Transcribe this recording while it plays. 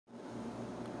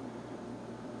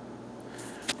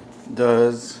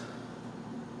Does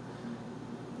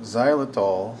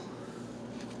xylitol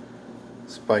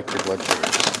spike your blood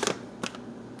sugars?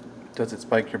 Does it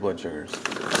spike your blood sugars?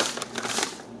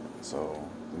 So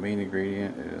the main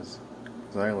ingredient is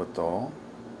xylitol,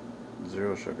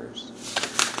 0 sugars.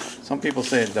 Some people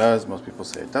say it does, most people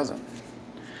say it doesn't.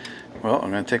 Well,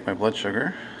 I'm going to take my blood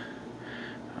sugar,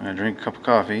 I'm going to drink a cup of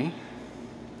coffee,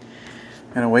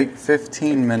 I'm going to wait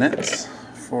 15 minutes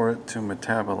for it to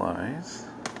metabolize,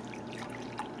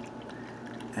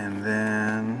 and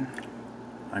then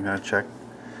I'm going to check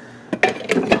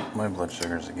my blood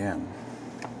sugars again.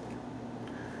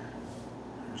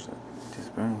 There's a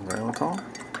teaspoon of xylitol.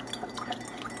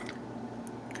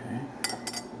 Okay.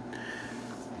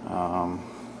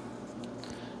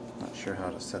 Not sure how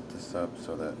to set this up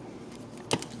so that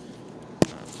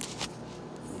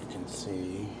you can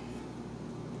see.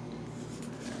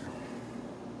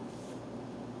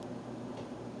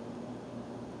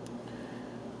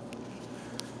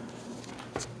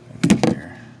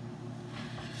 Here.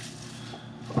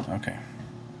 Okay.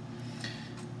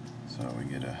 So we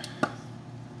get a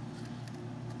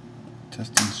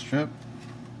testing strip.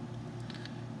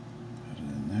 Put it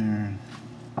in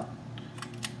there.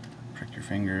 Prick your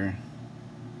finger.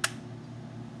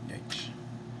 Yikes.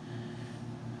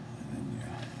 And then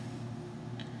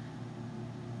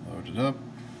you load it up.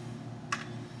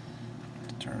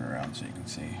 Turn it around so you can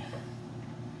see.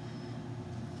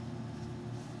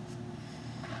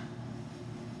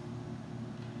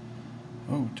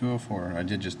 Oh, 204. I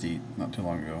did just eat not too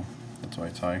long ago. That's why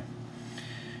it's high.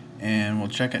 And we'll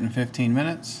check it in 15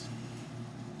 minutes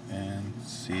and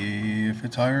see if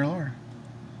it's higher or lower.